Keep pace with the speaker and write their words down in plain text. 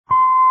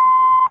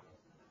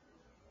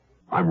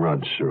I'm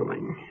Rod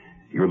Serling.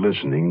 You're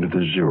listening to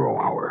the Zero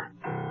Hour.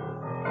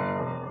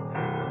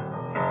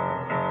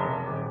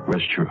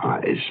 Rest your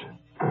eyes.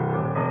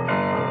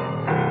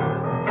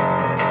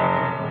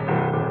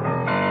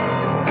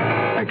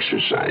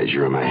 Exercise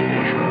your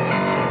imagination.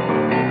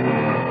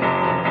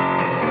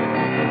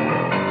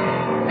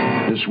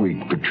 This week,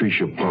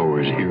 Patricia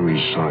Power's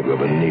eerie saga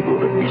of a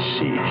neighborhood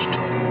besieged.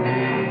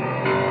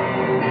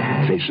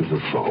 Face of the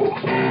Foe.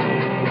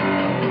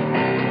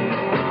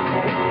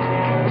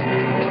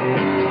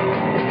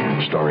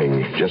 Starring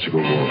Jessica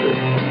Walter,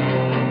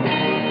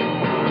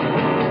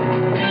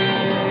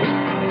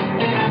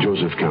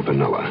 Joseph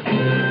Campanella,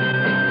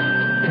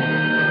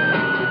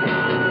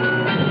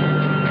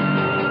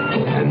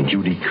 and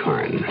Judy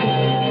Carn.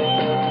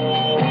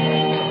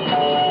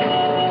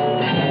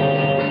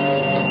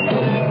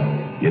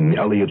 In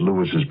Elliot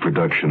Lewis's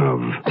production of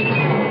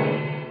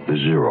The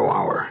Zero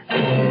Hour.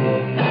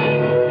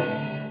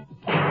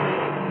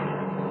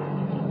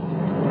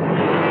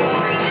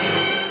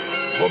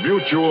 The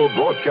Mutual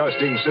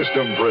Broadcasting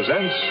System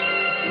presents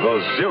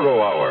The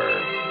Zero Hour.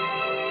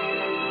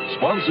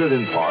 Sponsored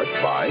in part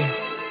by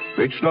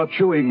Beechnut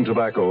Chewing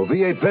Tobacco,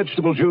 V8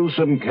 Vegetable Juice,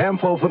 and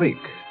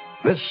Campho-Phenique.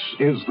 This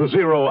is The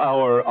Zero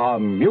Hour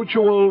on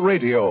Mutual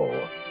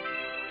Radio.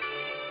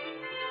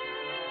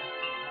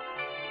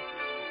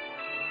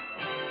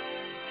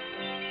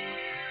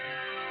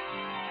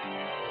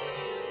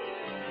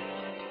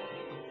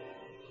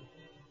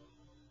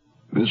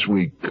 This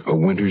week, A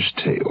Winter's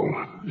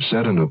Tale,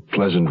 set in a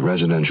pleasant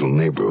residential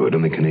neighborhood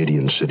in the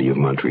Canadian city of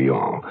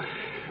Montreal,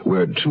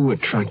 where two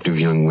attractive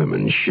young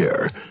women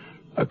share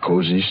a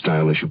cozy,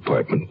 stylish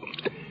apartment,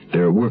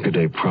 their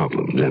workaday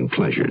problems and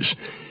pleasures,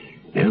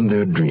 and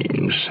their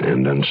dreams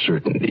and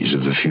uncertainties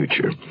of the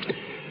future.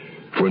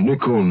 For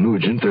Nicole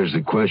Nugent, there's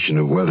the question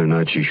of whether or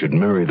not she should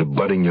marry the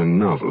budding young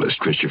novelist,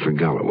 Christopher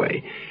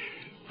Galloway.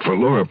 For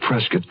Laura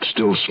Prescott,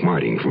 still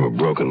smarting from a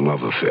broken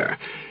love affair,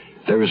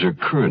 there is her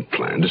current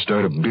plan to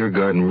start a beer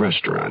garden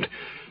restaurant,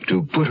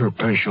 to put her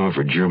penchant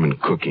for German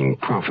cooking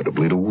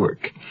profitably to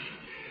work.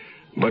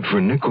 But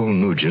for Nicole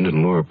Nugent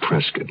and Laura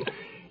Prescott,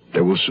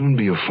 there will soon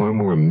be a far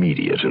more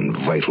immediate and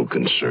vital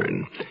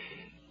concern.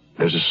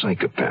 There's a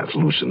psychopath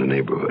loose in the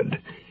neighborhood.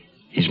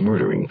 He's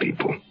murdering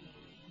people.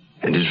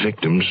 And his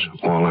victims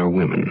all are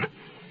women.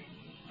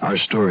 Our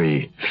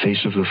story,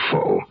 Face of the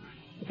Foe,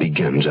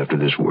 begins after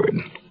this word.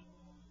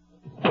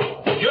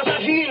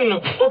 Josephine,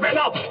 open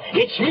up!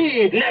 It's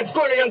me,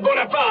 Napoleon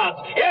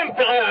Bonaparte,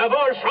 Emperor of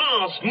all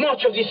France,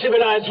 much of the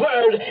civilized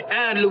world,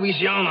 and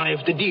Louisiana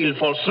if the deal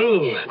falls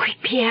through. Quick,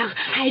 Pierre,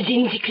 hide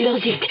in the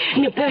closet.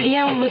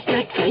 Napoleon must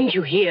not find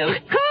you here.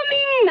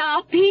 Coming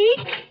now,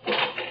 Pete.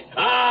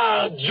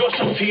 Ah,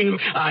 Josephine,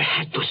 I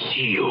had to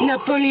see you.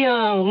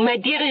 Napoleon, my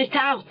dearest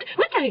heart,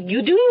 what are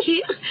you doing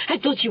here? I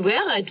thought you were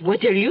at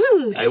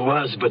Waterloo. I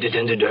was, but it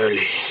ended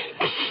early.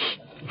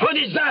 What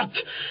is that?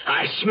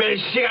 I smell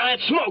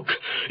cigarette smoke.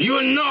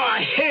 You know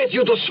I hate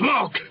you to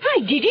smoke. I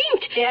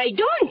didn't. I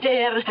don't.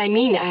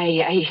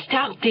 I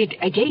started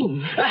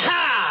again.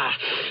 Aha!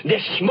 The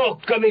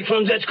smoke coming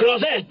from that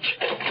closet.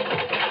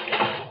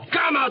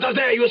 Come out of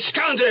there, you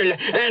scoundrel,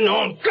 and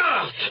on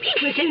guard.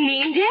 It was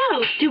only in there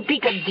to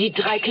pick up the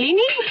dry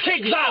cleaning.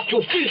 Take that,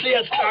 you filthy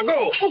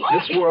escargot.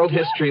 This World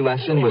History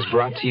lesson was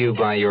brought to you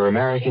by your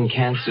American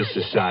Cancer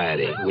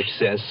Society, which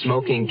says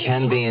smoking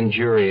can be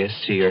injurious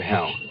to your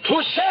health.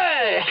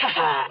 Touché!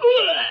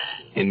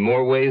 In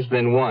more ways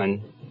than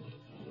one.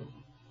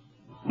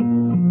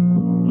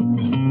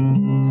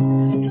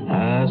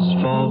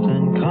 Asphalt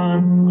and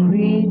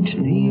concrete,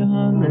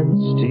 neon and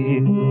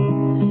steel.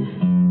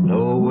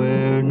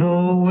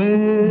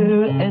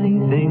 Nowhere,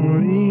 anything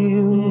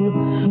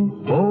real.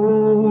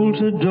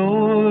 Bolted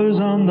doors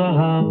on the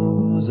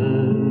houses,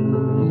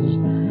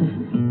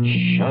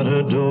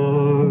 shutter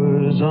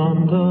doors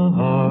on the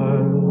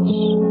hearts.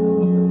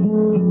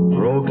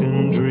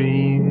 Broken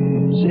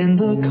dreams in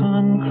the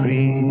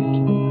concrete,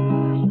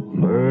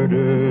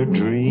 murder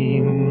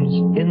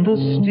dreams in the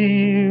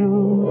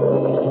steel.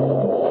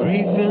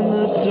 Grief in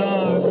the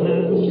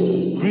darkness,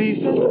 grief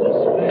in the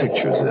space.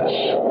 Picture this.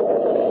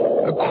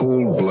 A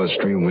cool,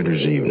 blustery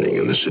winter's evening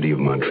in the city of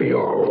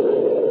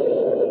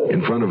Montreal.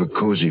 In front of a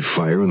cozy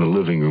fire in the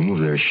living room of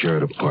their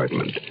shared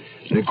apartment,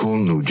 Nicole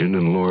Nugent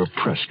and Laura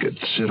Prescott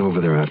sit over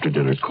their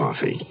after-dinner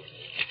coffee.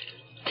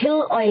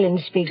 Till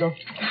Eulenspiegel.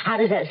 How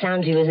does that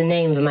sound to you as a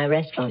name for my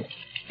restaurant?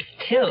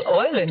 Till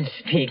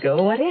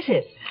Eulenspiegel? What is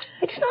it?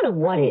 It's not a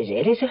what is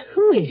it, it's a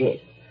who is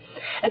it.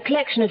 A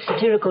collection of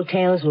satirical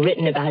tales were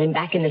written about him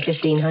back in the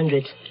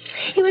 1500s.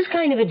 He was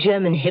kind of a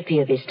German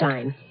hippie of his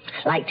time.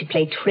 Liked to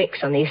play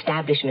tricks on the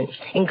establishment,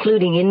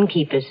 including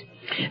innkeepers.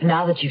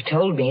 Now that you've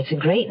told me, it's a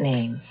great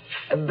name.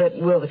 But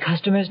will the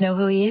customers know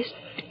who he is?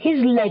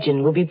 His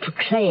legend will be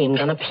proclaimed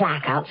on a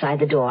plaque outside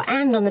the door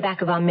and on the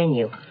back of our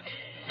menu.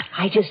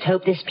 I just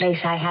hope this place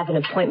I have an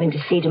appointment to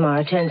see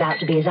tomorrow turns out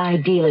to be as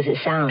ideal as it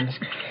sounds.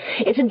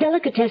 It's a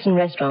delicatessen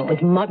restaurant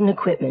with modern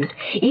equipment,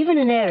 even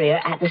an area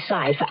at the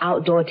side for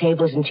outdoor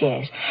tables and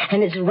chairs,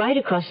 and it's right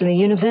across from the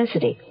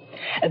university.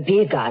 A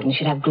beer garden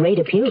should have great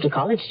appeal to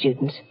college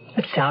students.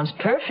 It sounds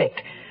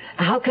perfect.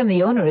 How come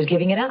the owner is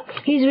giving it up?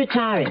 He's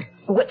retiring.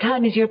 What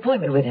time is your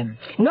appointment with him?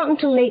 Not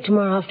until late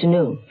tomorrow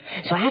afternoon,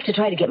 so I have to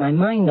try to get my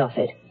mind off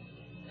it.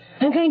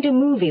 I'm going to a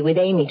movie with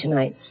Amy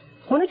tonight.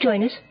 Want to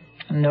join us?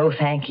 No,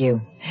 thank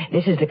you.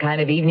 This is the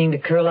kind of evening to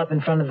curl up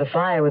in front of the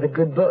fire with a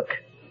good book.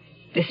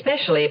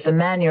 Especially if the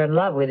man you're in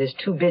love with is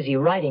too busy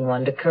writing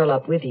one to curl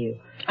up with you.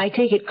 I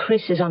take it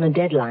Chris is on a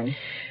deadline.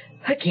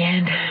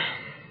 Again.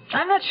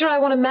 I'm not sure I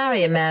want to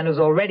marry a man who's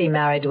already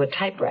married to a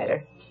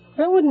typewriter.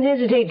 I wouldn't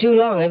hesitate too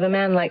long if a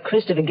man like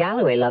Christopher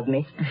Galloway loved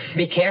me.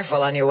 Be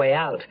careful on your way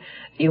out.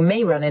 You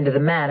may run into the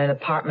man in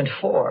apartment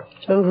 4.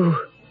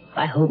 Oh,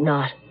 I hope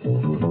not.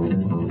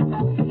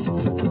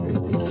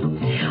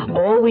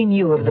 All we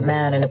knew of the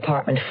man in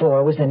apartment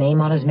 4 was the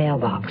name on his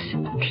mailbox,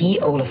 T.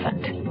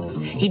 Oliphant.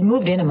 He'd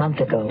moved in a month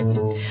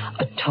ago.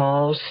 A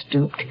tall,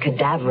 stooped,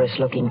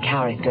 cadaverous-looking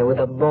character with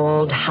a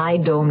bald,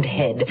 high-domed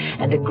head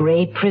and a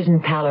gray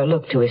prison pallor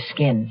look to his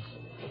skin.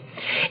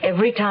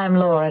 Every time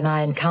Laura and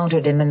I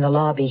encountered him in the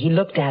lobby, he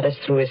looked at us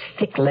through his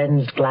thick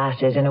lensed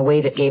glasses in a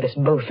way that gave us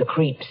both the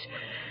creeps.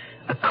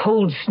 A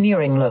cold,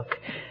 sneering look,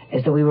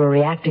 as though we were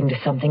reacting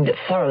to something that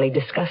thoroughly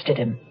disgusted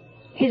him.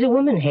 He's a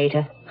woman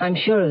hater. I'm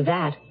sure of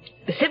that.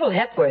 Sybil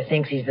Hepworth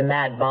thinks he's the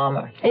mad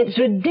bomber. It's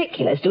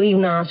ridiculous to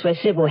even ask where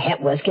Sybil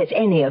Hepworth gets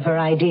any of her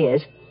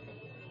ideas.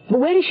 But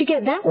where does she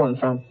get that one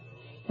from?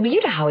 Well,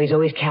 you know how he's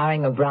always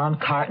carrying a brown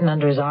carton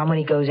under his arm when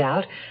he goes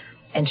out?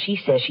 And she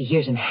says she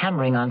hears him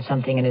hammering on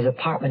something in his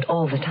apartment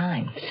all the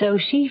time. So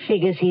she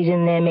figures he's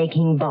in there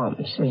making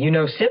bombs. Well, you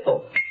know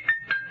Sybil.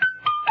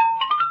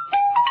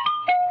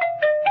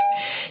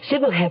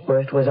 Sybil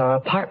Hepworth was our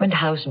apartment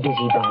house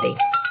busybody.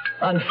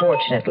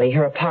 Unfortunately,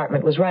 her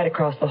apartment was right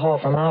across the hall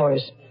from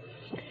ours.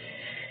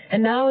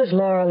 And now, as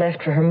Laura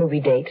left for her movie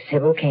date,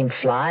 Sybil came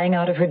flying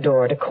out of her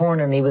door to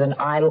corner me with an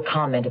idle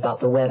comment about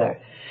the weather,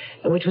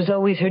 which was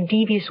always her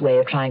devious way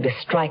of trying to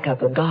strike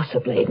up a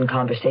gossip-laden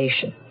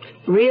conversation.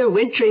 Real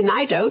wintry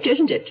night out,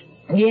 isn't it?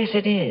 Yes,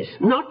 it is.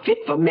 Not fit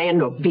for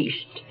man or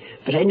beast.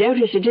 But I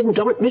noticed it didn't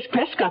daunt Miss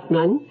Prescott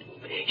none.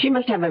 She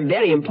must have a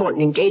very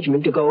important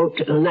engagement to go out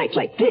to a night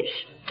like this.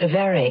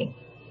 Very.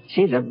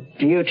 She's a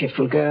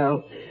beautiful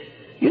girl.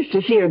 Used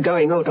to see her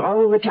going out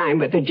all the time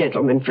with a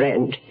gentleman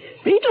friend.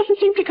 But he doesn't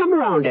seem to come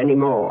around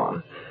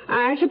anymore.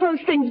 I suppose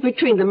things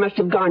between them must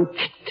have gone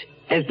pfft,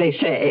 as they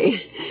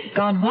say.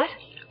 Gone what?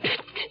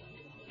 Pfft.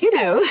 You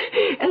know,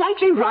 like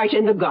they write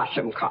in the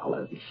gossip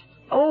columns.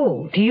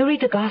 Oh, do you read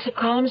the gossip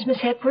columns,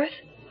 Miss Hepworth?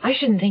 I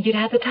shouldn't think you'd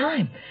have the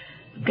time.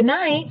 Good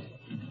night.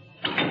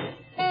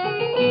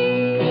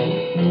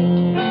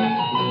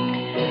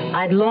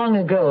 I'd long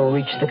ago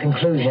reached the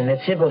conclusion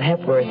that Sybil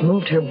Hepworth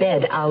moved her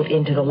bed out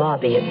into the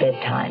lobby at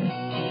bedtime.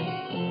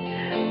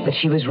 But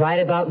she was right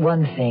about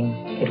one thing.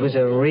 It was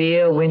a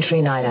real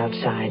wintry night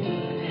outside.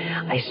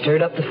 I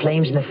stirred up the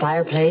flames in the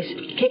fireplace,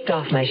 kicked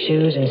off my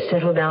shoes, and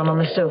settled down on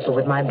the sofa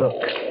with my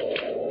book.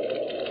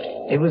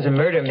 It was a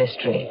murder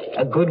mystery,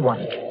 a good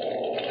one.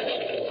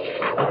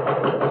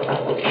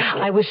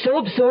 I was so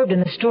absorbed in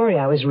the story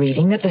I was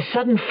reading that the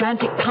sudden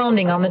frantic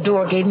pounding on the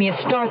door gave me a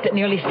start that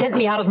nearly sent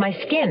me out of my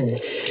skin.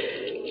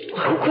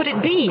 Who could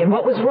it be, and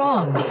what was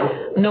wrong?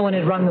 No one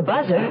had rung the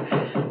buzzer.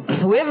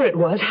 Whoever it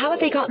was, how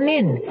had they gotten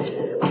in?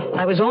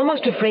 I was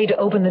almost afraid to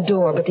open the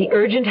door, but the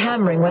urgent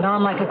hammering went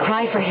on like a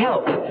cry for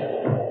help.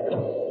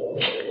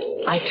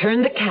 I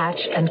turned the catch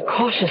and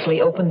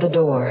cautiously opened the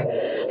door.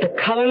 The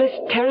colorless,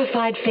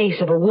 terrified face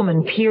of a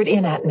woman peered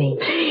in at me.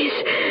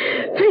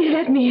 Please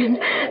let me in.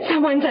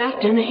 Someone's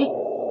after me.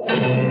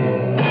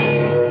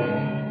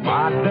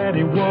 My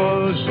daddy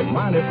was a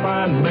mighty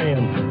fine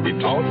man. He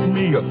taught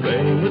me a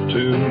thing or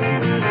two.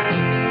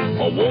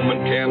 A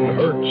woman can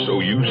hurt,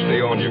 so you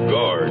stay on your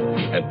guard.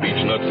 And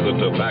beech nuts the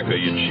tobacco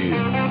you chew.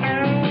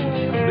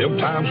 Them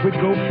times we'd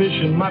go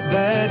fishing, my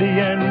daddy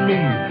and me.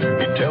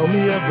 He'd tell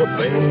me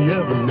everything he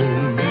ever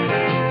knew.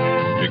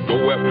 He'd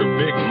go after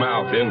big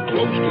mouth in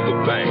close to the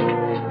bank.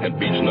 And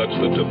beech nuts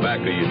the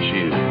tobacco you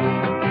chew.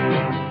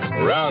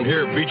 Around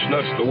here, beech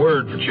nuts the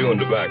word for chewing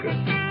tobacco.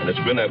 And it's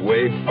been that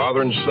way,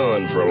 father and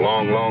son, for a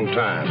long, long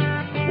time.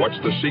 What's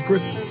the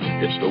secret?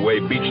 It's the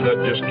way beech nut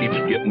just keeps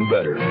getting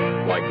better.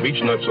 Like beech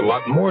nuts a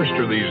lot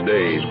moister these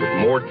days, with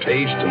more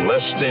taste and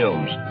less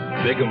stems.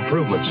 Big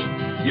improvements.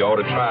 You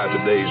ought to try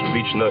today's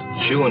beech nut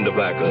chewing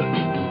tobacco.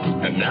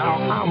 And now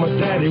I'm a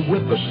daddy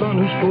with a son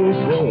who's full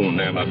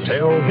grown, and I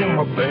tell him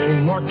a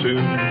thing or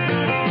two.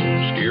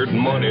 Scared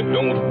money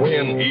don't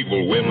win,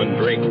 evil women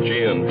drink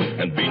gin,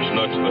 and beech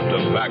nuts the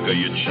tobacco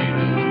you chew.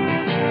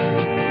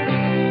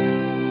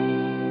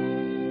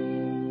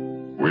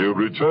 We'll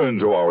return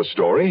to our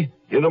story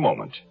in a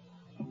moment.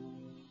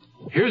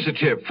 Here's a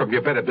tip from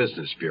your Better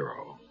Business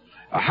Bureau.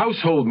 A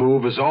household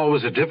move is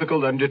always a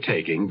difficult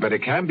undertaking, but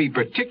it can be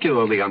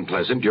particularly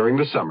unpleasant during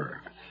the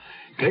summer.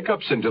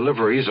 Pickups and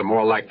deliveries are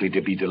more likely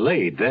to be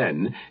delayed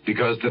then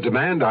because the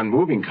demand on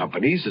moving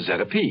companies is at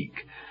a peak.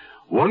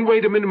 One way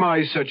to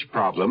minimize such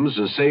problems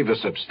and save a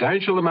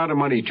substantial amount of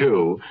money,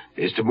 too,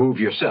 is to move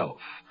yourself.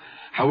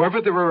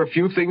 However, there are a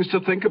few things to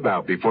think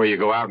about before you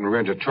go out and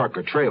rent a truck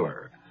or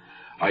trailer.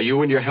 Are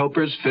you and your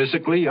helpers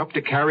physically up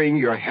to carrying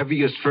your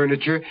heaviest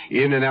furniture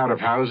in and out of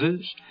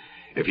houses?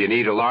 If you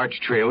need a large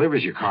trailer,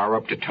 is your car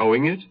up to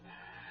towing it?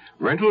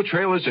 Rental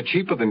trailers are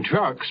cheaper than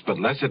trucks, but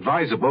less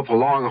advisable for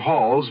long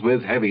hauls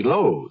with heavy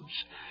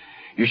loads.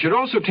 You should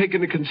also take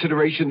into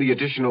consideration the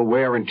additional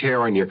wear and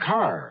tear on your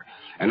car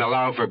and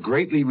allow for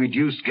greatly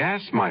reduced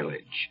gas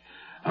mileage.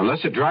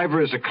 Unless a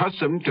driver is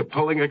accustomed to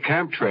pulling a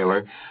camp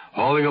trailer,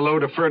 hauling a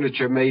load of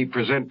furniture may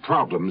present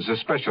problems,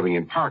 especially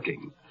in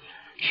parking.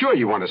 Sure,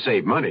 you want to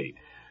save money,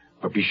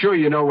 but be sure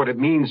you know what it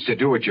means to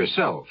do it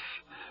yourself.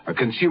 A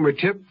consumer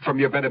tip from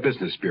your Better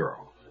Business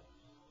Bureau.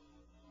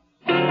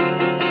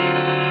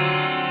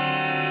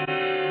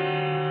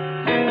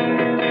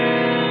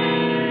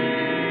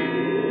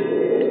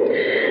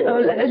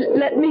 Oh,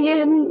 let me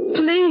in,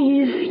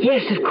 please.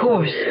 Yes, of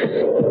course.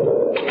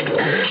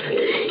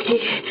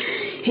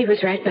 He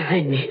was right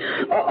behind me,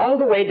 all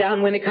the way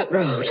down Winnicott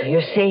Road.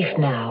 You're safe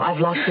now.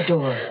 I've locked the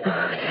door.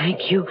 Oh,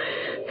 thank you.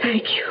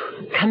 Thank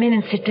you. Come in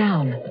and sit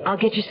down. I'll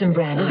get you some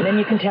brandy, and then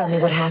you can tell me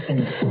what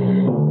happened.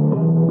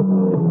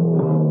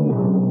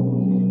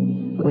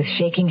 With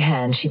shaking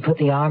hands, she put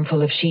the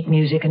armful of sheet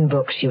music and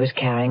books she was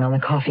carrying on the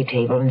coffee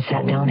table and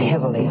sat down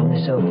heavily on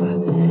the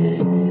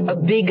sofa. A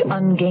big,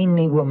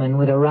 ungainly woman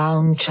with a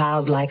round,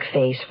 childlike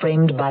face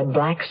framed by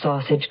black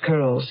sausage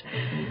curls.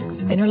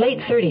 In her late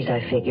 30s,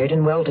 I figured,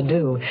 and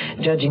well-to-do,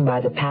 judging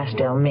by the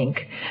pastel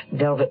mink,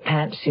 velvet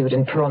pantsuit,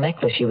 and pearl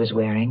necklace she was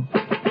wearing.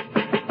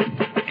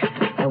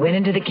 I went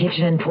into the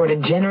kitchen and poured a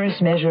generous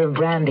measure of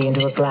brandy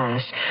into a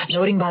glass,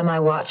 noting by my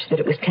watch that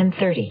it was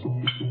 10:30.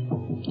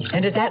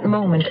 And at that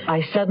moment,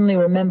 I suddenly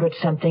remembered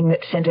something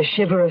that sent a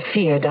shiver of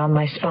fear down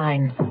my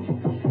spine.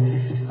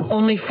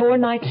 Only 4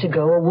 nights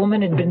ago, a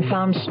woman had been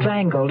found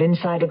strangled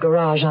inside a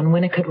garage on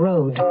Winnicott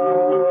Road.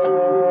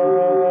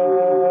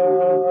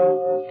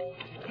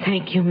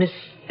 Thank you, Miss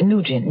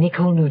Nugent,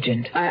 Nicole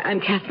Nugent.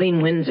 I'm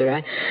Kathleen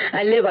Windsor.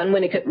 I live on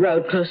Winnicott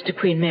Road, close to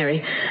Queen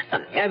Mary.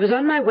 I was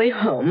on my way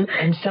home.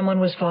 And someone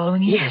was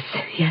following you?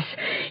 Yes.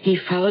 He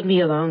followed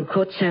me along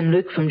Côte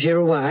Saint-Luc from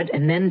Girouard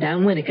and then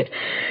down Winnicott.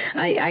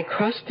 I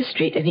crossed the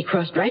street, and he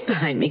crossed right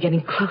behind me,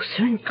 getting closer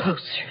and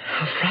closer.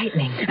 How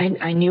frightening.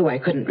 I knew I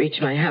couldn't reach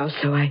my house,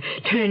 so I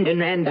turned and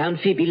ran down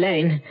Phoebe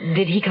Lane.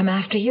 Did he come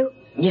after you?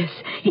 Yes.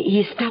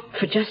 He stopped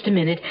for just a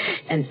minute,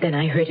 and then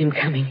I heard him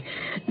coming.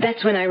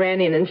 That's when I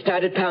ran in and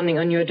started pounding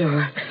on your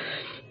door.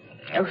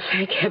 Oh,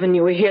 thank heaven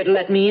you were here to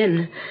let me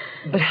in.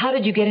 But how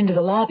did you get into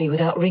the lobby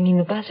without ringing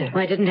the buzzer?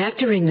 Well, I didn't have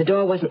to ring. The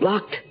door wasn't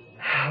locked.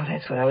 Oh,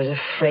 that's what I was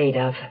afraid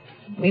of.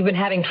 We've been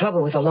having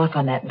trouble with the lock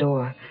on that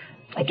door.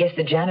 I guess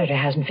the janitor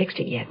hasn't fixed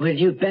it yet. Well,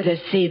 you'd better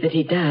see that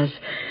he does.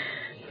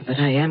 But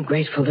I am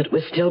grateful that it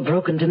was still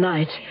broken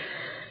tonight.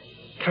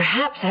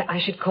 Perhaps I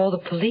should call the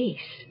police.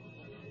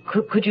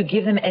 Could you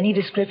give them any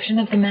description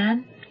of the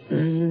man?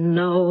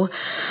 No.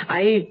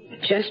 I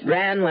just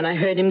ran when I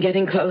heard him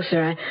getting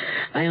closer.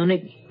 I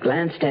only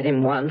glanced at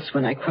him once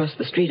when I crossed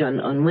the street on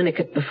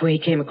Winnicott before he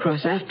came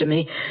across after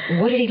me.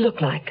 What did he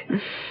look like?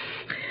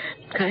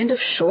 Kind of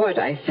short,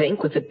 I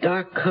think, with a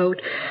dark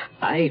coat.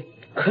 I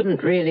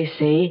couldn't really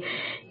see.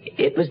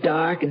 It was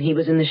dark and he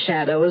was in the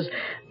shadows.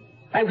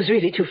 I was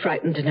really too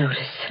frightened to notice.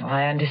 Oh,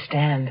 I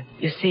understand.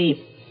 You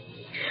see,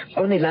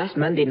 only last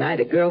Monday night,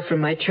 a girl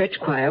from my church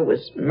choir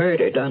was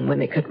murdered on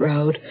Winnicott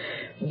Road.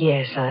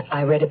 Yes,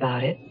 I read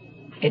about it.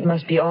 It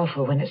must be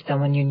awful when it's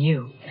someone you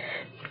knew.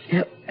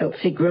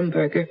 Elsie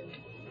Grumberger.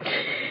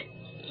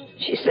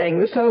 She sang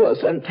the solo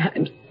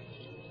sometimes.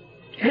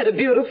 Had a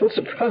beautiful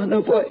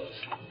soprano voice.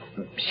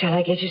 Shall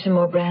I get you some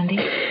more brandy?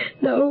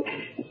 No,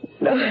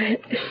 I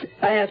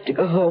have to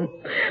go home.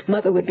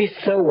 Mother would be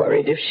so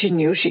worried if she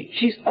knew.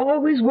 She's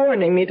always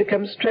warning me to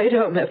come straight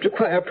home after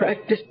choir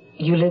practice.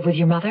 You live with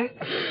your mother?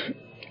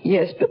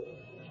 Yes, but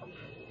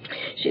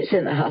she's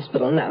in the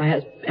hospital now,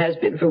 has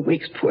been for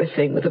weeks, poor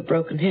thing, with a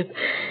broken hip.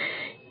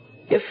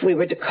 If we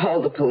were to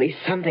call the police,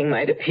 something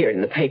might appear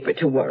in the paper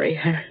to worry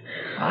her.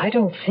 I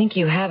don't think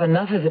you have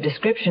enough of a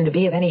description to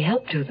be of any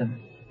help to them.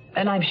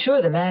 And I'm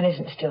sure the man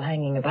isn't still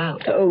hanging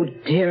about. Oh,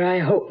 dear, I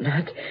hope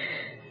not.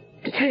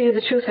 To tell you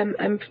the truth,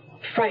 I'm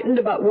frightened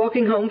about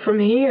walking home from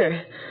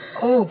here.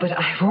 Oh, but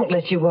I won't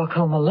let you walk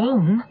home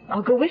alone.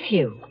 I'll go with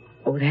you.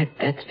 Oh,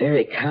 that's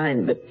very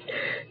kind, but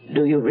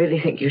do you really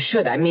think you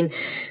should? I mean,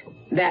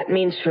 that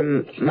means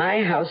from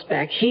my house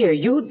back here,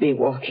 you'd be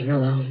walking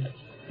alone.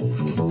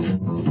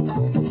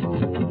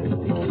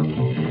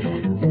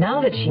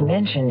 Now that she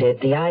mentioned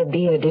it, the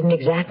idea didn't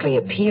exactly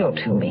appeal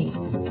to me.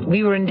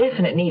 We were in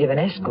definite need of an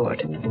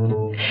escort.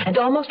 And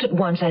almost at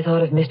once I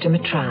thought of Mr.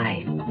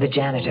 Matrai, the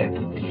janitor.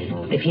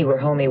 If he were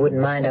home, he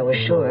wouldn't mind, I was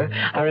sure.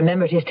 I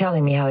remembered his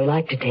telling me how he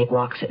liked to take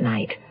walks at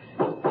night.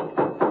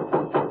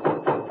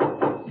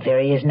 There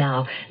he is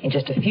now. In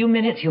just a few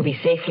minutes, you'll be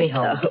safely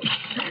home. Oh.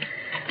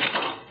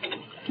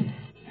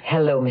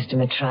 Hello, Mr.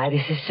 Matrai.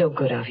 This is so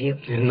good of you.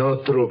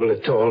 No trouble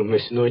at all,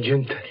 Miss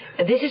Nugent.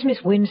 This is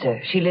Miss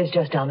Windsor. She lives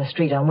just down the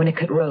street on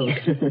Winnicott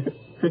Road.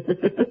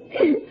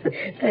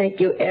 Thank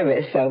you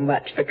ever so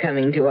much for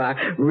coming to our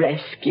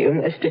rescue,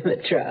 Mr.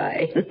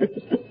 Matry.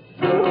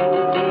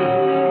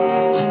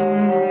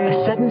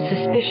 A sudden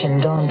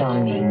suspicion dawned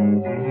on me.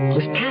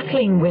 Was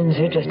Kathleen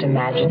Windsor just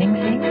imagining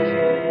things?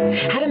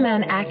 Had a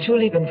man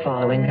actually been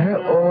following her,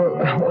 or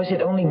was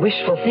it only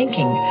wishful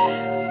thinking?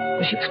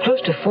 Well, she was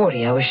close to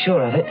 40, I was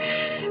sure of it.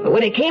 But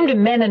when it came to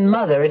men and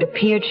mother, it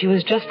appeared she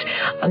was just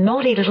a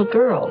naughty little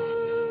girl.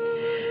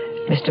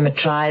 Mr.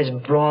 Matry's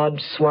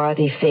broad,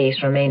 swarthy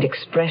face remained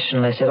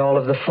expressionless at all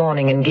of the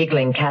fawning and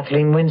giggling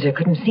Kathleen Windsor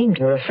couldn't seem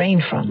to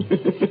refrain from.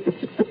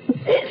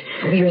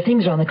 Your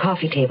things are on the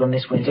coffee table,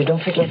 Miss Windsor.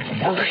 Don't forget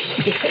them. Oh,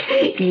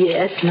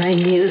 yes, my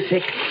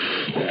music.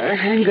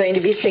 I'm going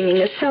to be singing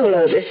a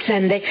solo this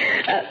Sunday.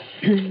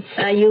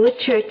 Are you a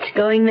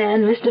church-going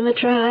man, Mr.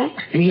 Matry?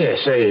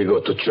 Yes, I go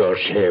to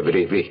church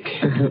every week.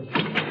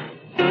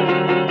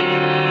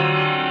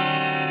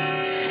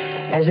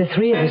 As the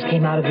three of us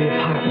came out of the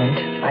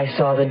apartment, I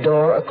saw the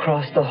door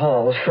across the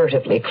hall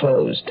furtively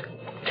closed.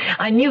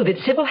 I knew that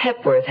Sybil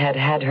Hepworth had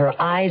had her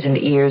eyes and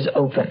ears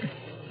open.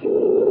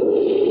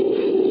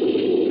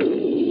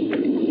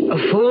 A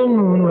full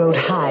moon rode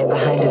high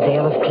behind a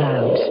veil of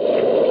clouds.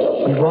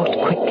 We walked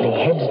quickly,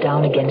 heads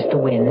down against the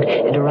wind,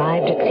 and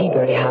arrived at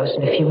Seabury House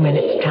in a few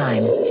minutes'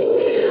 time.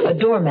 A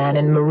doorman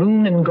in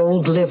maroon and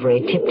gold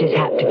livery tipped his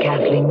hat to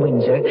Kathleen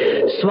Windsor,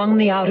 swung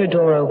the outer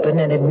door open,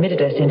 and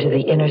admitted us into the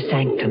inner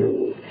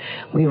sanctum.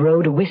 We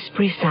rode a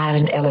whispery,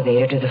 silent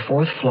elevator to the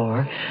 4th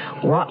floor,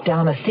 walked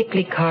down a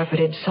thickly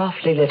carpeted,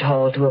 softly lit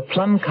hall to a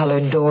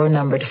plum-colored door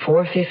numbered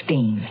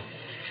 415.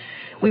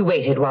 We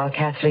waited while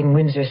Kathleen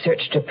Windsor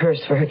searched her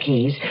purse for her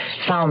keys,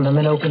 found them,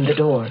 and opened the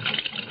door.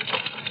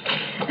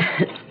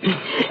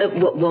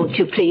 Won't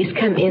you please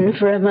come in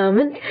for a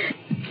moment?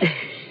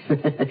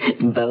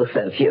 Both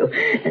of you.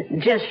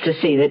 Just to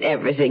see that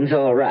everything's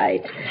all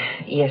right.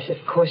 Yes, of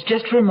course,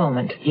 just for a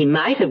moment. He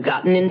might have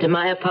gotten into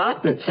my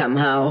apartment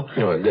somehow.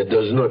 No, that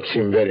does not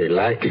seem very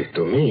likely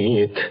to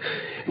me. It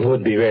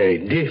would be very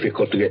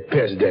difficult to get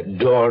past that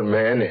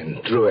doorman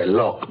and through a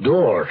locked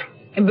door.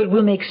 But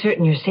we'll make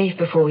certain you're safe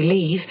before we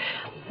leave.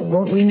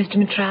 Won't we, Mr.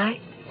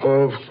 Matry?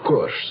 Of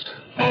course.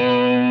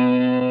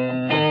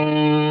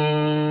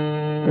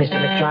 Mr.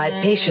 Matry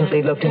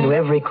patiently looked into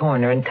every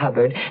corner and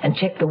cupboard and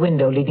checked the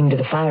window leading to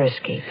the fire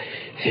escape.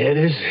 There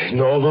is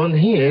no one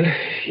here.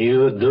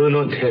 You do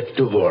not have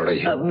to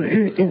worry.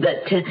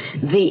 But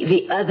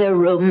the other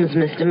rooms,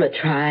 Mr.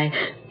 Matry,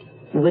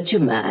 would you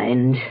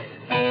mind?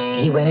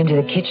 He went into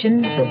the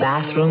kitchen, the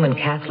bathroom, and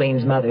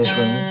Kathleen's mother's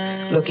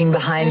room, looking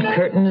behind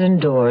curtains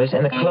and doors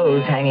and the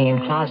clothes hanging in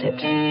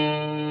closets.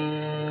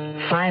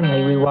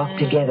 Finally, we walked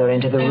together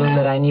into the room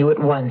that I knew at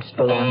once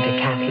belonged to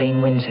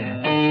Kathleen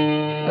Windsor.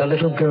 The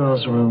little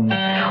girl's room,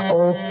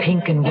 all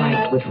pink and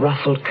white with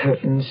ruffled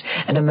curtains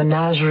and a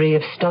menagerie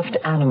of stuffed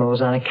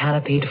animals on a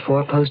canopied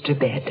 4-poster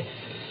bed.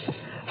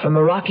 From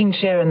a rocking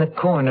chair in the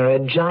corner, a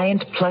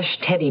giant plush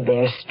teddy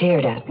bear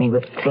stared at me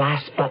with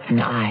glass-button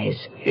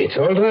eyes. It's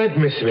all right,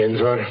 Miss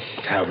Windsor.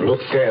 I've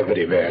looked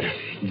everywhere.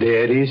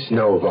 There is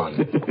no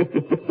one.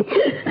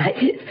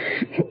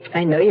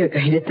 I know you're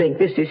going to think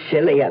this is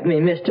silly of me,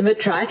 Mr.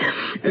 Matry,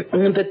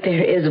 but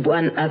there is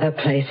one other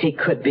place he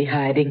could be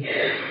hiding.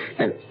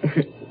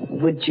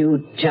 Would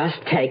you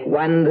just take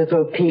one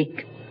little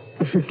peek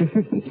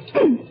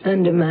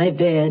under my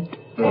bed?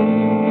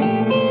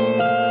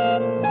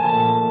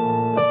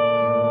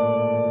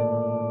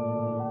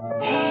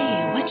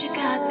 Hey, what you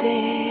got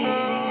there?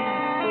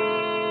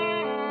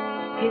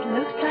 It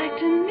looks like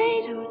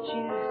tomato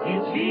juice.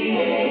 It's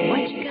V8.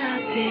 What you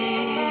got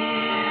there?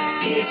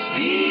 It's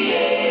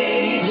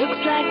V8.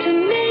 Looks like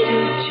tomato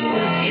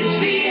juice. It's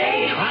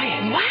V8. Try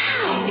it.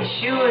 Wow. It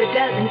sure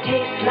doesn't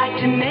taste like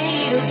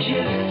tomato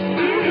juice.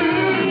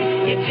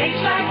 It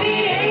tastes like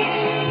V8.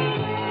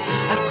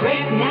 A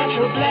great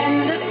natural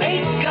blend of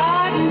 8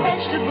 garden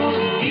vegetables.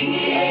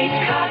 V8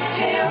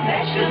 cocktail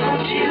vegetable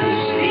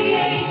juice.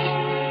 V8.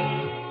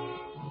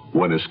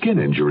 When a skin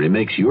injury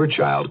makes your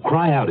child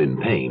cry out in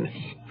pain,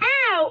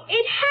 Ow!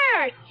 It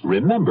hurts!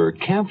 remember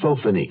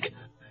Campho-Phenique.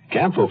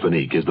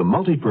 Campho-Phenique is the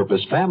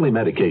multi-purpose family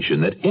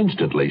medication that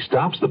instantly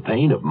stops the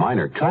pain of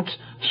minor cuts,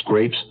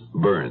 scrapes,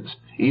 burns,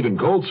 even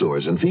cold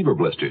sores and fever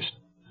blisters.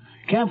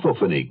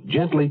 Campho-Phenique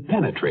gently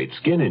penetrates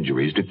skin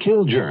injuries to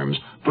kill germs,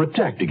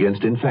 protect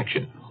against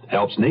infection,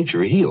 helps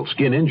nature heal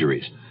skin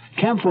injuries.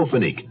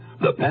 Campho-Phenique,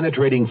 the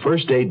penetrating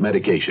first aid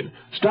medication,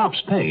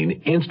 stops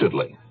pain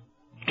instantly.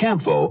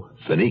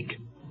 Campho-Phenique.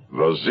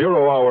 The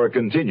 0 Hour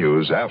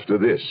continues after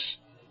this.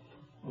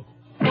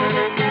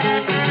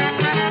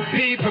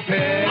 Be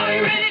prepared. Are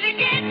you ready to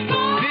get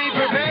going? Be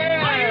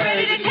prepared. Are you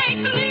ready to take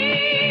the lead?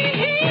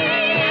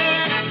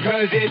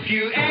 'Cause if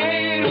you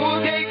ain't,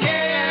 who'll take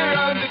care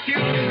of the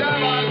futures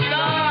of our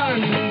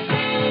sons?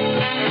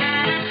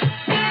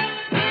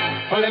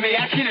 Well, let me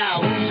ask you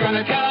now, who's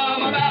gonna tell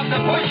them about the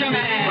pusher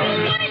man?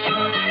 Who's gonna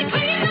show them how to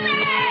clean the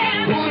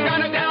man? Who's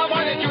gonna tell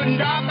boy they shouldn't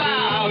drop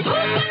out? Who's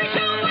gonna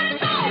show them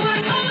what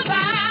it's all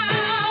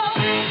about?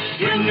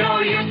 You know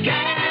you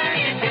can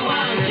if you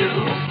want to.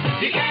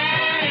 You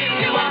can if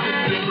you want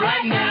to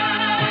right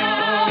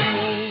now.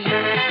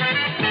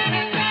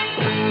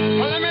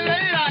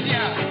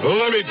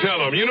 tell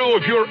them. You know,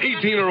 if you're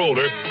 18 or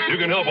older, you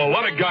can help a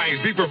lot of guys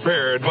be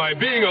prepared by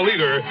being a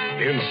leader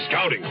in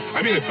scouting.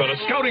 I mean it, fella.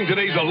 Scouting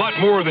today's a lot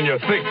more than you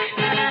think.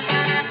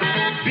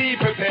 Be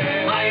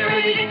prepared. Are you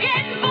ready to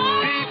get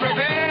involved? Be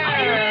prepared.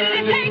 Are you ready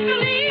to take the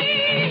lead?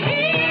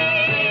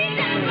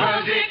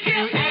 'Cause if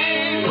you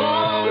ain't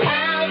going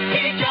out,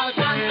 teach your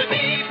sons to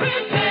be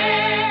prepared.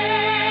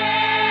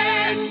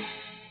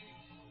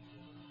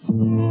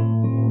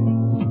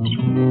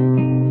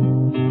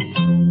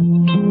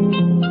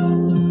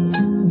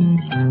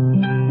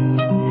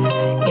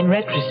 In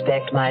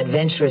retrospect, my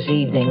adventurous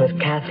evening with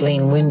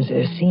Kathleen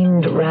Windsor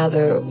seemed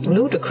rather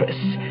ludicrous.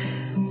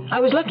 I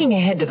was looking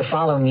ahead to the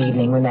following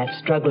evening when that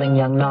struggling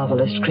young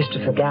novelist,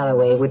 Christopher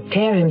Galloway, would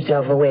tear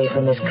himself away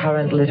from his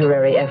current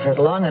literary effort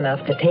long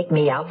enough to take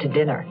me out to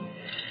dinner.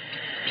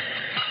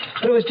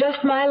 But it was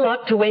just my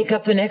luck to wake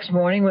up the next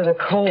morning with a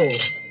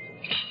cold.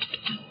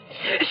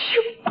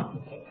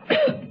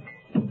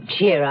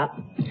 Cheer up.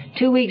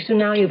 2 weeks from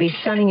now, you'll be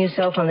sunning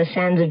yourself on the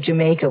sands of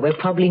Jamaica, where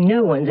probably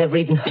no one's ever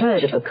even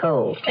heard of a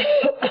cold.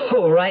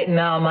 Oh, right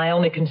now, my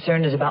only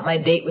concern is about my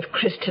date with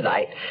Chris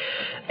tonight.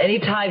 Any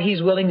time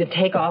he's willing to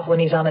take off when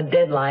he's on a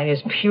deadline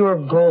is pure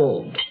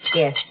gold.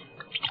 Yes.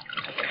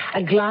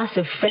 A glass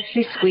of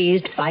freshly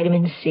squeezed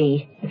vitamin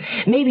C.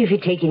 Maybe if you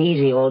take it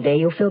easy all day,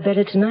 you'll feel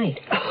better tonight.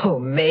 Oh,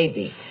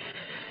 maybe.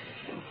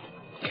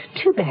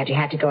 Too bad you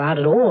had to go out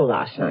at all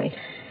last night.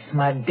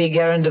 My big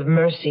errand of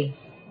mercy.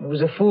 It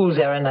was a fool's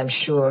errand, I'm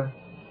sure.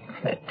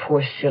 That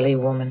poor silly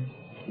woman.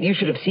 You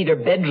should have seen her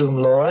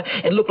bedroom, Laura.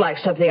 It looked like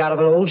something out of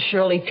an old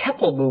Shirley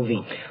Temple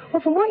movie.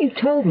 Well, from what you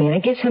told me, I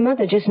guess her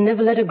mother just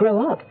never let her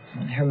grow up.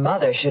 Her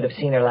mother should have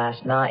seen her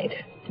last night,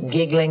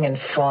 giggling and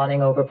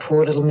fawning over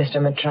poor little Mr.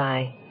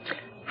 Matrai.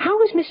 How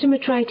was Mr.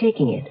 Matrai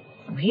taking it?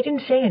 He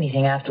didn't say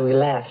anything after we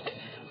left.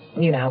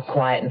 You know how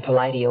quiet and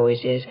polite he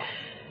always is.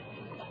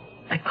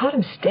 I caught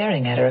him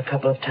staring at her a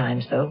couple of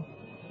times, though.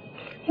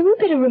 You would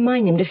better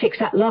remind him to fix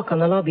that lock on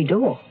the lobby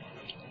door.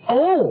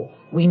 Oh,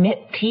 we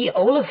met T.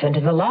 Oliphant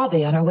in the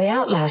lobby on our way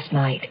out last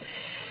night.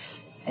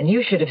 And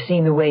you should have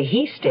seen the way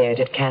he stared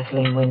at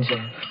Kathleen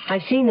Windsor.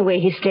 I've seen the way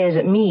he stares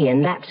at me,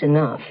 and that's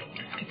enough.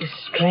 It was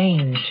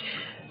strange.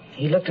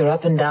 He looked her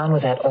up and down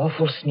with that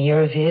awful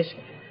sneer of his.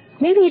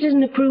 Maybe he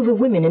doesn't approve of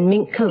women in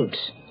mink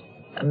coats.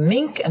 A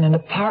mink and an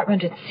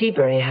apartment at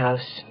Seabury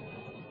House.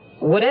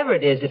 Whatever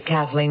it is that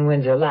Kathleen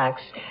Windsor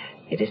lacks,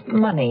 it is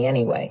money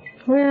anyway.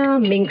 Well,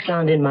 minks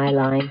aren't in my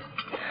line.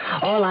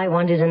 All I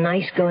want is a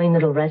nice going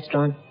little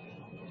restaurant.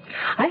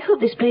 I hope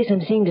this place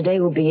I'm seeing today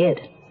will be it.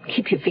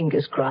 Keep your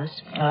fingers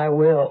crossed. I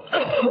will.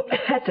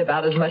 That's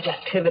about as much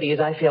activity as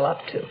I feel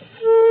up to.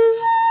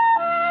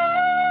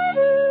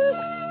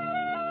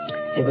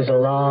 It was a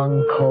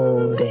long,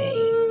 cold day.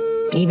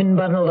 Even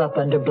bundled up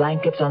under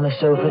blankets on the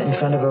sofa in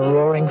front of a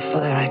roaring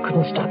fire, I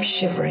couldn't stop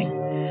shivering.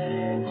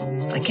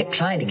 I kept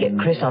trying to get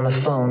Chris on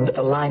the phone, but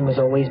the line was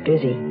always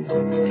busy.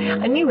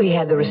 I knew he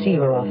had the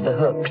receiver off the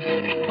hook.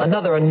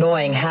 Another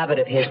annoying habit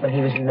of his when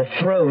he was in the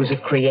throes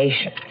of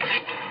creation.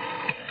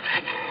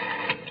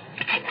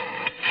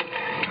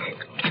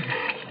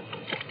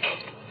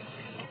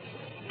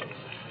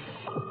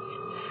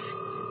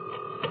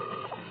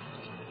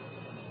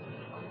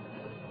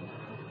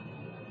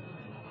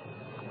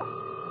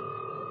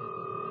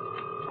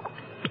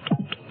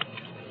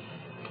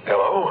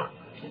 Hello?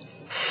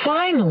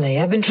 Finally,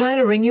 I've been trying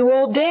to ring you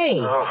all day.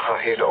 Oh,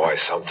 you know I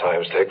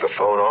sometimes take the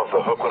phone off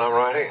the hook when I'm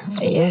writing.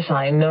 Yes,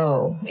 I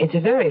know. It's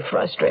very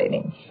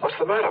frustrating. What's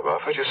the matter,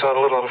 Muffet? You sound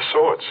a little out of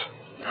sorts.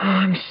 Oh,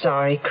 I'm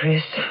sorry,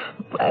 Chris.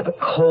 I have a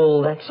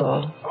cold, that's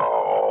all.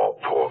 Oh,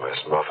 poor Miss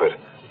Muffet.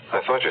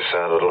 I thought you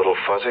sounded a little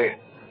fuzzy.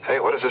 Hey,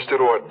 what does this do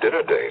to our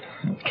dinner date?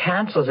 It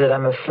cancels it,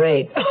 I'm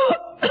afraid.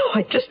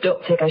 I just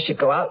don't think I should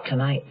go out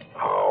tonight.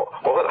 Oh,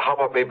 well then how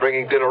about me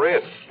bringing dinner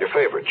in? Your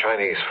favorite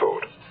Chinese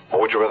food. Or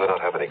would you rather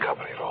not have any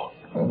company at all?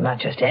 Well, not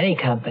just any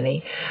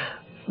company,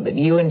 but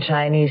you and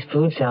Chinese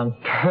food sound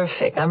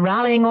perfect. I'm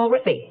rallying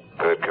already.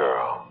 Good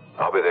girl.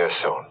 I'll be there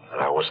soon,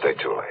 and I won't stay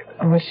too late.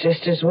 Oh, it's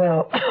just as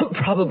well.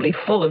 Probably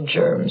full of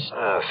germs.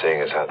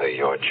 Seeing as how they're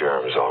your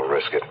germs, I'll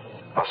risk it.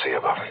 I'll see you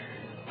about it.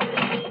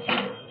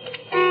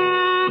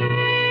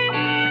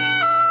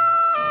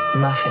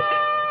 Muffet.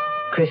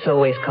 Chris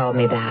always called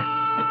me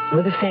that.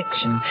 With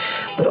affection,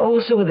 but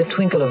also with a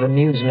twinkle of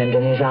amusement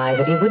in his eye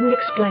that he wouldn't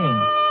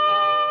explain.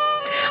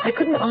 I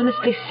couldn't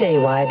honestly say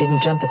why I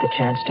didn't jump at the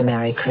chance to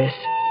marry Chris.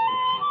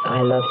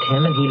 I loved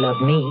him and he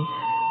loved me.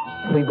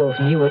 We both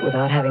knew it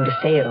without having to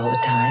say it all the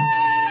time.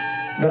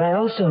 But I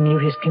also knew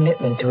his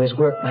commitment to his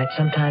work might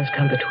sometimes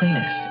come between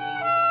us.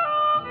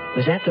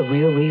 Was that the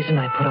real reason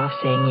I put off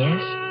saying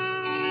yes?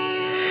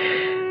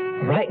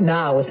 Right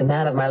now, with the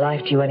man of my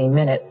life due any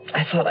minute,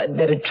 I thought I'd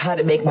better try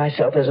to make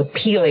myself as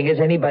appealing as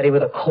anybody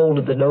with a cold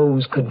of the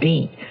nose could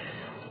be.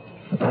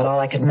 About all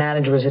I could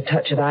manage was a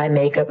touch of eye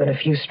makeup and a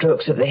few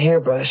strokes of the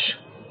hairbrush.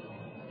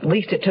 At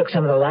least it took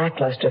some of the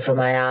lackluster from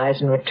my eyes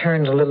and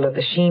returned a little of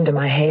the sheen to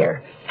my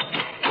hair.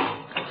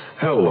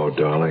 Hello,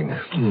 darling.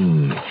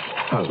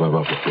 How's my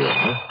Muffet feel,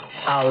 huh?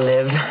 I'll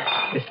live,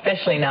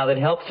 especially now that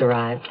help's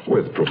arrived.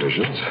 With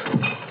provisions.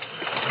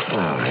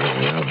 Here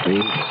we are.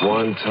 Beef,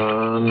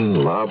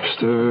 wonton,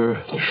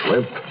 lobster,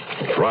 shrimp,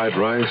 fried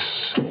rice,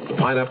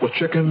 pineapple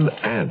chicken,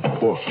 and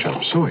pork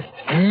chop suey.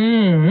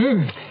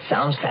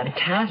 Sounds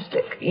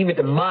fantastic, even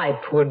to my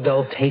poor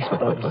dull taste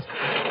buds.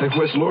 Hey,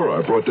 where's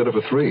Laura? I brought dinner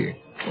for 3.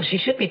 Well, she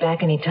should be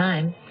back any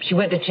time. She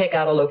went to check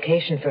out a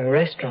location for her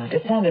restaurant.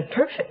 It sounded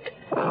perfect.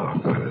 Oh,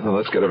 good. Well,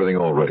 let's get everything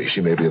all ready.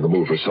 She may be in the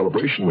mood for a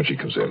celebration when she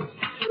comes in.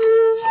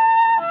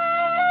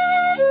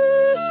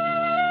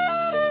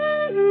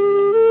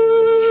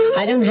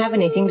 I don't have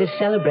anything to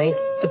celebrate.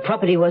 The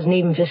property wasn't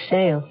even for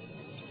sale.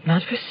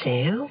 Not for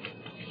sale?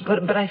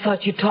 But I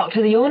thought you talked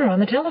to the owner on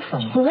the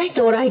telephone. Well, I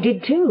thought I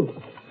did, too.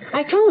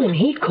 I told him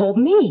he'd called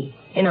me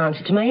in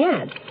answer to my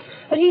ad.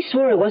 But he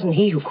swore it wasn't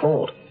he who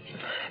called.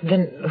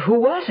 Then who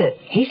was it?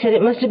 He said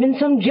it must have been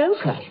some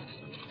joker.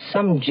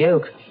 Some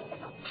joke.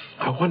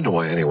 I wonder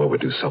why anyone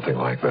would do something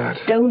like that.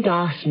 Don't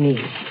ask me.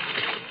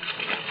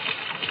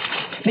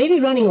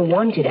 Maybe running a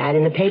wanted ad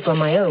in the paper on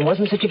my own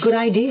wasn't such a good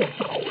idea.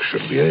 Oh,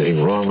 shouldn't be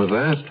anything wrong with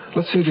that.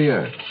 Let's see the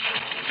ad.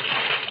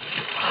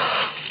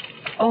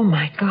 Oh,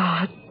 my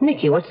God.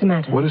 Nicky, what's the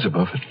matter? What is it,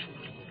 Buffett?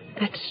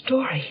 That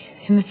story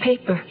in the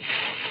paper.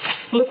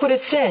 Look what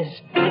it says.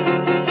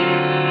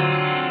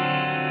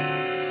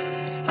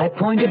 I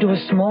pointed to a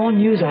small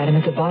news item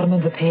at the bottom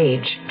of the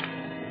page.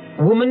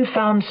 Woman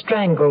found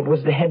strangled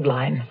was the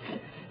headline.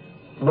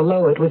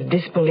 Below it, with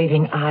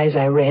disbelieving eyes,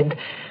 I read,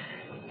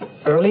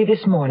 early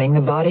this morning,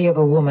 the body of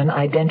a woman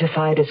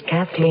identified as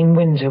Kathleen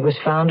Windsor was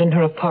found in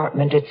her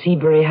apartment at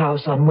Seabury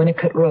House on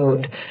Winnicott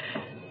Road.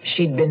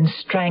 She'd been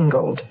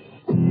strangled.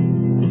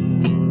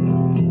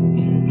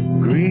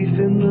 Grief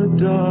in the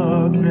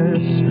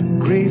darkness,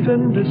 grief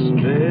and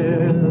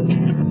despair.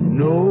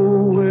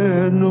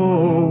 Nowhere,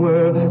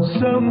 nowhere,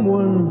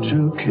 someone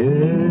to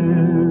care.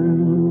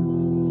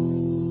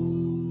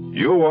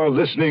 You are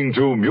listening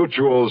to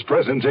Mutual's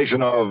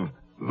presentation of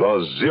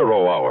The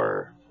Zero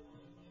Hour.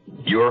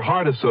 Your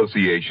Heart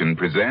Association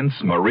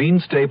presents Maureen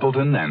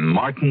Stapleton and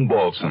Martin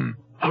Balsam.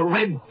 A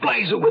red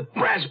blazer with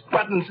brass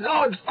buttons.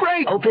 Oh, it's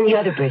great. Open the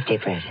other birthday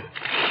present.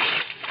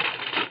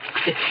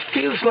 It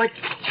feels like...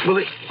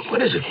 Well,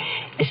 what is it?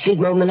 A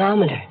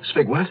sphygmomanometer.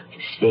 Spig what?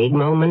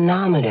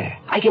 Sphygmomanometer.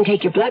 I can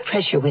take your blood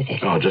pressure with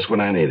it. Oh, just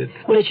when I need it.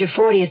 Well, it's your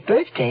 40th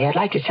birthday. I'd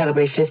like to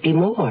celebrate 50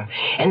 more.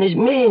 And there's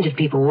millions of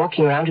people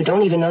walking around who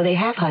don't even know they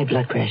have high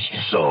blood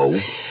pressure. So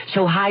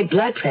high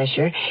blood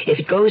pressure, if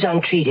it goes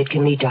untreated,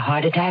 can lead to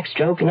heart attack,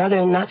 stroke, and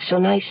other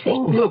not-so-nice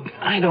things. Look,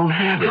 I don't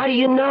have it. How do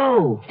you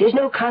know? There's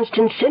no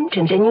constant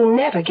symptoms, and you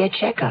never get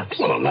checkups.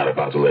 Well, I'm not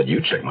about to let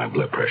you check my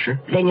blood pressure.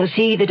 Then you'll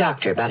see the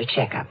doctor about a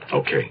checkup.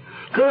 Okay.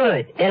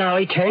 Good. Then I'll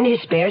return his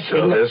spare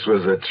So this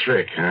was a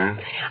trick, huh?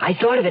 I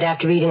thought of it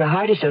after reading a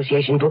Heart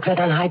Association booklet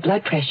on high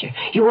blood pressure.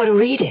 You ought to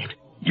read it.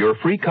 Your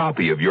free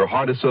copy of your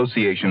Heart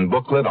Association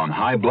booklet on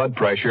high blood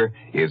pressure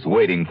is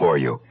waiting for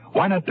you.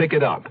 Why not pick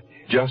it up?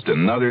 Just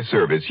another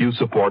service you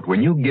support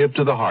when you give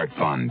to the Heart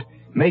Fund.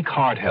 Make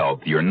heart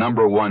health your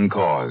 #1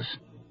 cause.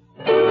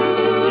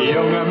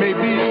 Young I may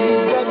be,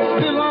 but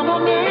still I'm a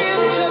man,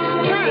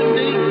 just trying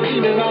to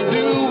eat, and I'll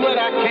do what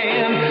I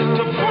can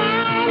to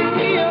find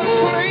me a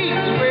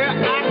place where I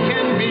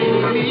can be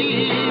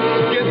me.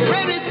 Get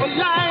ready for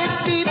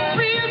life, be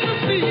free as the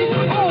sea.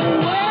 Oh,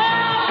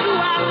 where do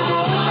I go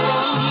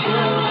from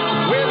here?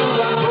 Where do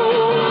I go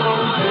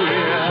from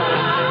here?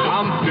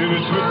 I'm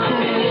finished with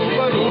school,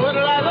 but what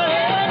I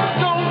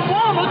learn? Don't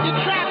wanna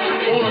detract,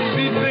 wanna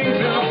see things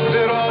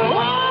instead of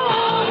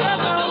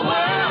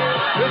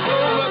there's so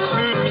much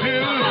to do.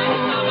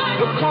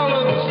 The call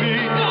of the sea,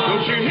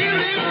 don't you hear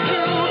it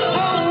too?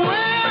 Oh,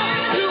 where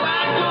do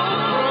I go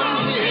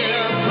from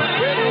here?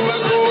 Where do I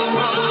go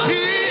from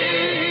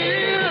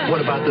here?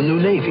 What about the new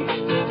Navy?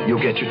 You'll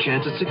get your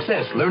chance at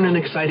success. Learn an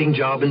exciting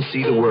job and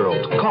see the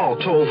world. Call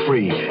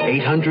toll-free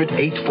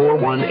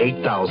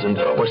 800-841-8000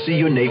 or see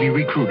your Navy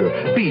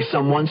recruiter. Be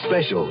someone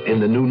special in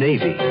the new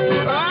Navy.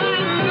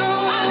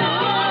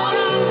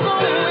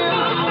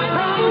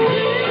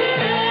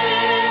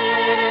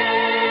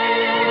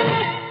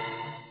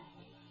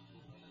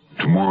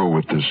 Tomorrow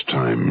at this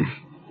time,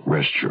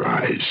 rest your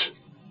eyes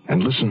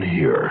and listen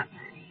here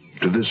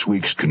to this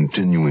week's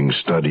continuing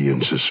study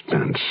in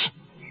suspense,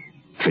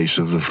 Face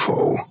of the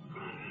Foe.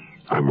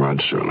 I'm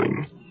Rod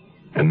Serling,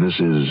 and this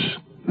is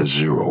The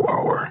Zero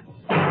Hour.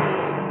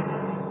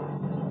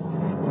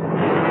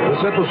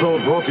 This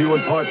episode brought to you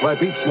in part by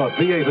Beach Nut,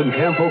 V8, and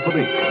Campo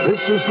Felipe.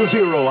 This is The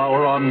Zero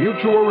Hour on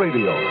Mutual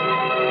Radio.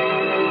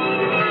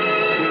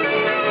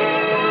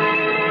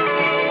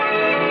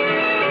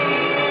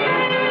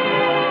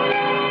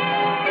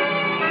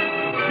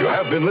 You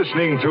have been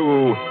listening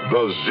to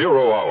The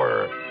Zero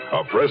Hour,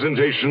 a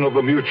presentation of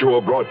the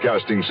Mutual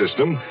Broadcasting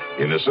System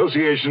in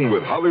association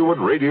with Hollywood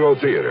Radio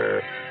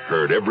Theater.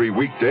 Heard every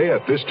weekday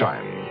at this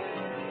time.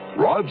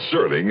 Rod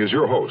Serling is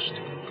your host.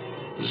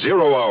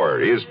 Zero Hour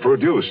is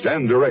produced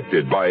and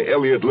directed by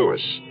Elliott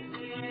Lewis.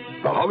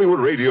 The Hollywood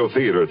Radio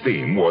Theater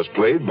theme was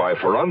played by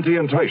Ferranti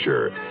and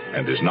Teicher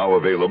and is now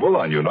available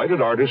on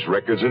United Artists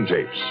Records and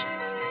Tapes.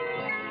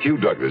 Hugh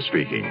Douglas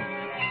speaking.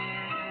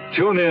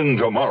 Tune in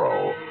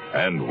tomorrow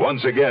And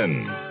once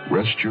again,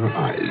 rest your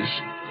eyes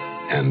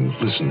and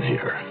listen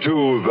here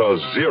to the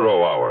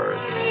Zero Hour.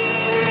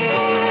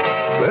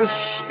 This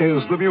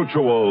is the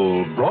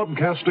Mutual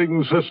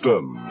Broadcasting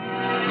System.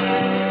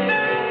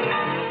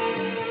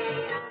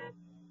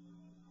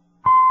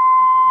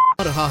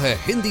 रहा है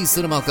Hindi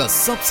cinema का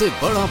सबसे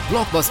बड़ा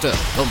blockbuster.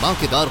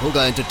 धमाकेदार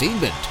होगा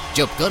entertainment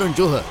जब करण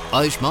जौहर,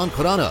 आयुष्मान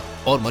खुराना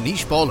और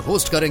Manish Paul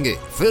host करेंगे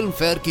फिल्म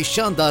फेयर की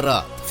शानदार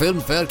रात। फिल्म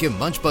फेयर के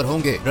मंच पर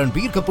होंगे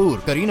रणबीर कपूर,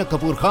 करीना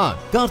कपूर खान,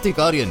 कार्तिक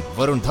आर्यन,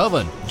 वरुण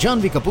धवन,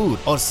 जानवी कपूर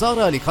और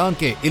सारा अली खान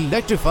के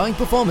इलेक्ट्रीफाइंग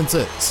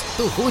परफॉर्मेंसेस।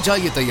 तो हो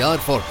जाइए तैयार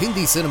for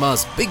Hindi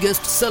cinema's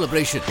biggest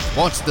celebration.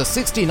 Watch the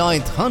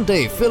 69th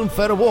Hyundai Film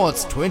Fair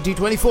Awards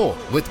 2024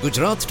 with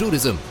Gujarat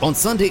Tourism on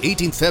Sunday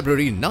 18th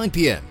February 9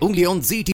 p.m. only on ZT.